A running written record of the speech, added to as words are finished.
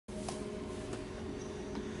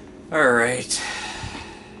Alright.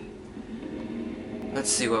 Let's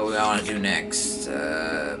see what we want to do next.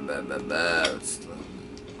 Let's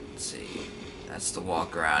see. That's the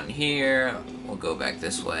walk around here. We'll go back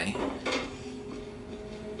this way.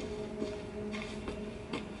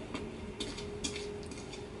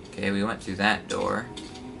 Okay, we went through that door.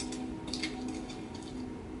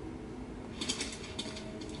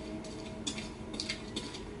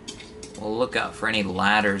 We'll look out for any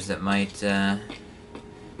ladders that might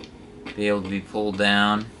be able to be pulled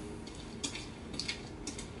down.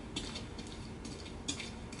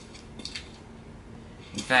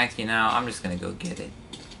 In fact, you know, I'm just gonna go get it.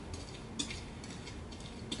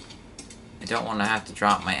 I don't want to have to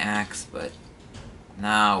drop my axe, but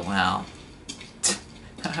no, well,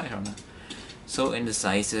 I don't know. So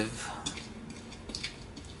indecisive.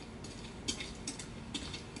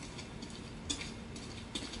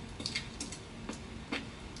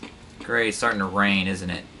 Great, it's starting to rain, isn't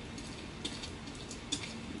it?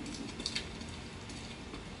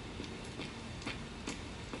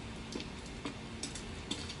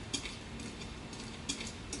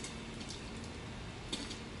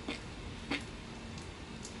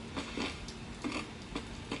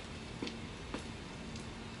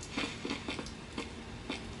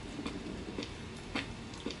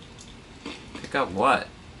 Pick up what?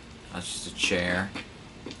 That's just a chair.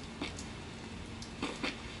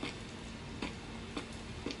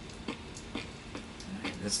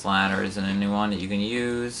 This ladder isn't a new one that you can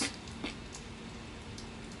use.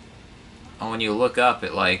 Oh, when you look up,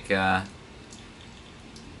 it like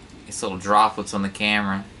these little droplets on the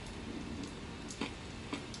camera.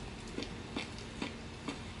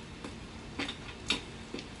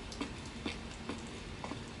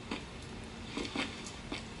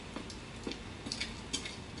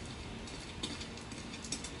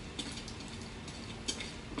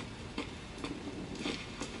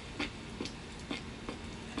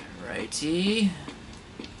 Righty.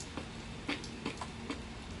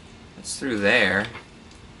 That's through there.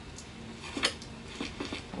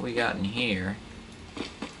 What we got in here?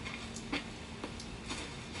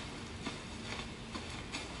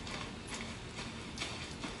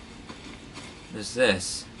 What is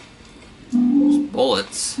this? There's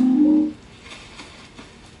bullets.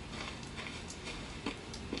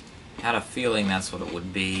 Had a feeling that's what it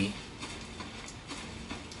would be.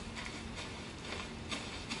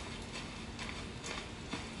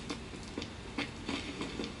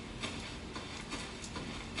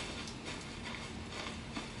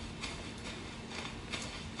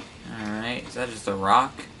 Is that just a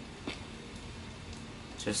rock?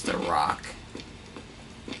 Just a rock.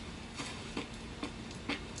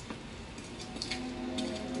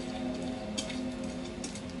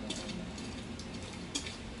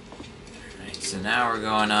 Alright, so now we're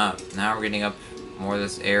going up. Now we're getting up more of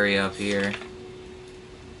this area up here.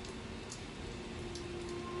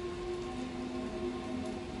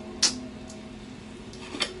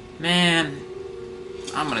 Man,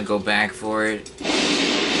 I'm gonna go back for it.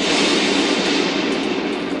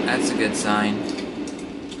 That's a good sign.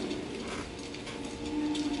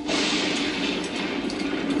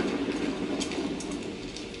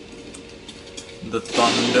 The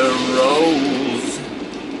thunder rolls.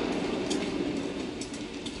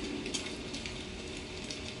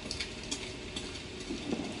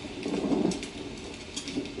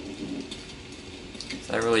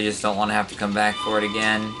 So I really just don't want to have to come back for it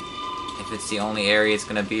again. If it's the only area it's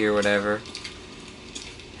gonna be or whatever.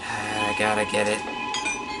 I gotta get it.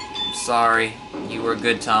 Sorry, you were a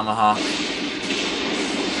good tomahawk.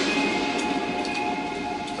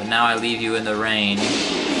 But now I leave you in the rain.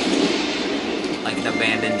 Like an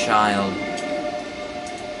abandoned child.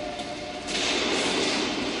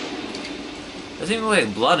 Doesn't even look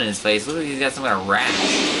like blood in his face. Look like he's got some kind of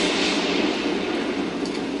rash.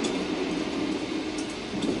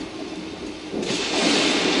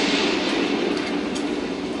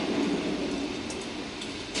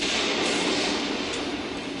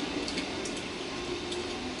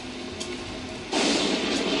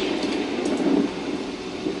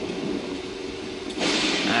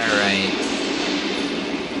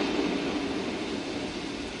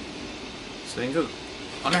 So we can go.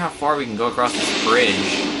 I wonder how far we can go across this bridge.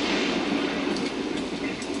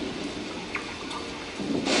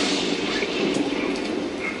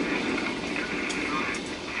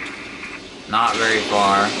 Not very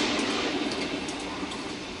far.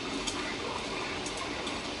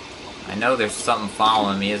 I know there's something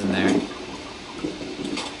following me, isn't there?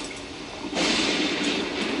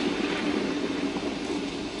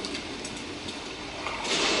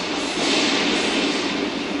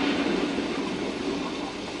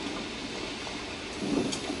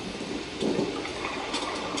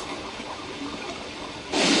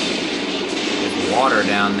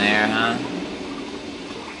 there, huh?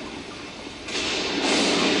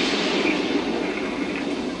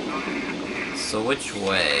 So which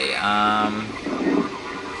way? Did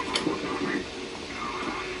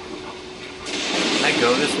I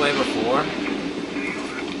go this way before?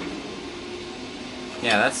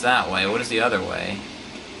 Yeah, that's that way. What is the other way?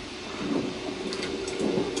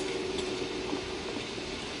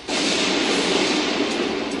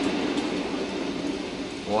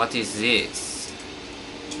 What is this?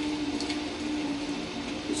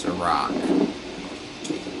 It's a rock.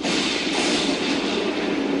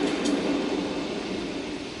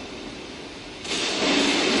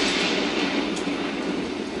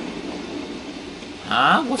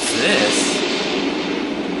 Huh? What's this?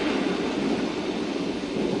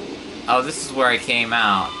 Oh, this is where I came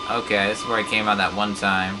out. Okay, this is where I came out that one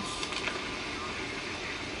time.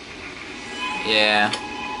 Yeah.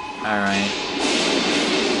 Alright.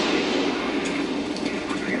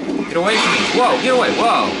 Get away from me! Whoa! Get away!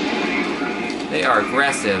 Whoa! They are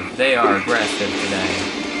aggressive. They are aggressive today.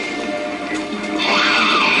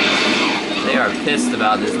 They are pissed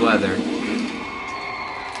about this weather.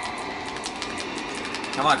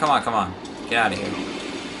 Come on, come on, come on. Get out of here.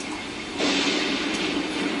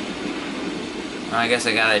 Well, I guess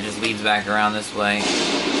it just leads back around this way.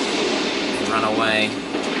 Run away.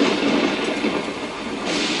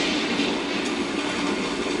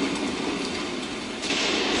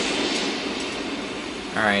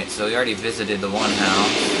 Alright, so we already visited the one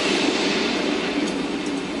house.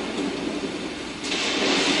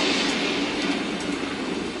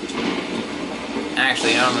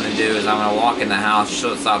 Actually, you know what I'm going to do is I'm going to walk in the house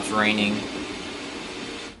so it stops raining.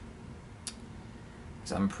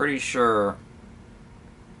 Because I'm pretty sure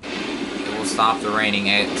it will stop the raining.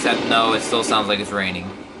 Except, no, it still sounds like it's raining.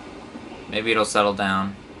 Maybe it'll settle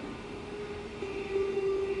down.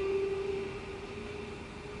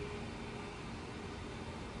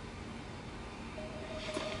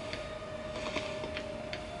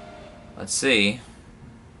 Let's see.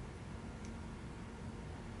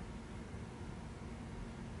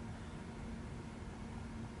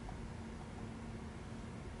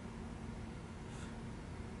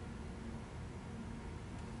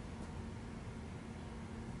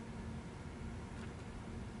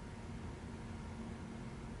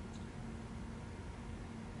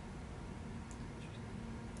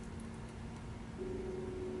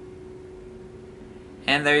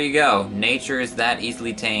 And there you go. Nature is that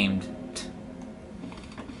easily tamed.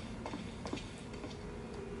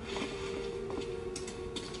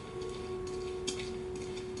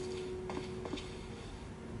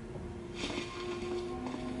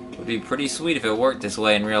 Would be pretty sweet if it worked this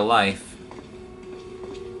way in real life.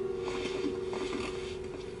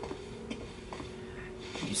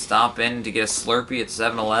 You stop in to get a Slurpee at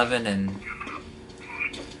 7-Eleven and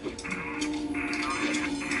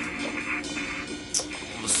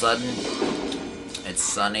all of a sudden it's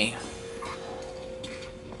sunny.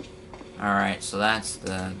 Alright, so it's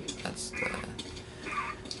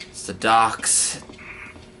the docks.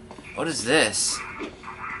 What is this?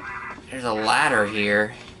 There's a ladder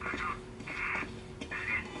here.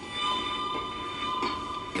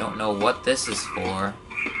 Don't know what this is for.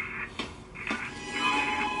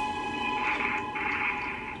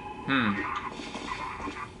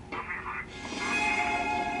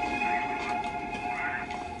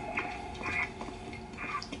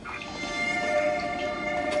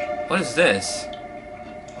 What is this?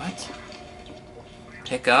 What?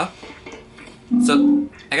 Pick up? So,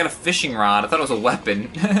 I got a fishing rod. I thought it was a weapon.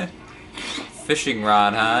 Fishing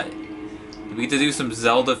rod, huh? Do we get to do some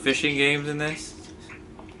Zelda fishing games in this?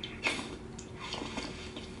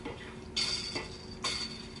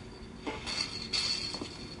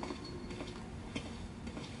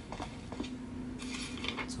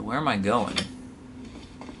 So where am I going?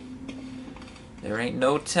 There ain't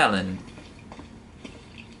no telling.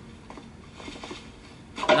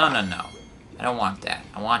 No, no, no. I don't want that.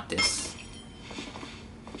 I want this.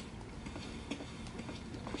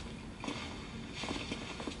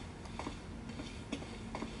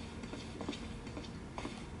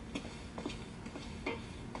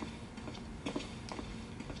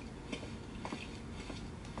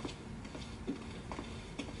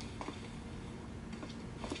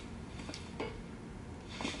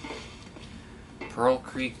 Pearl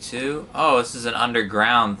Creek 2? Oh, this is an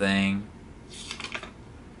underground thing.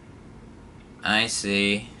 I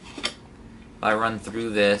see. If I run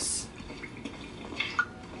through this.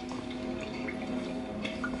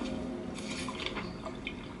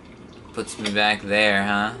 Puts me back there,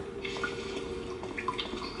 huh?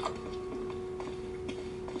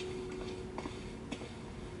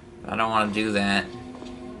 I don't want to do that.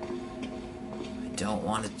 don't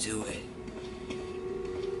want to do it.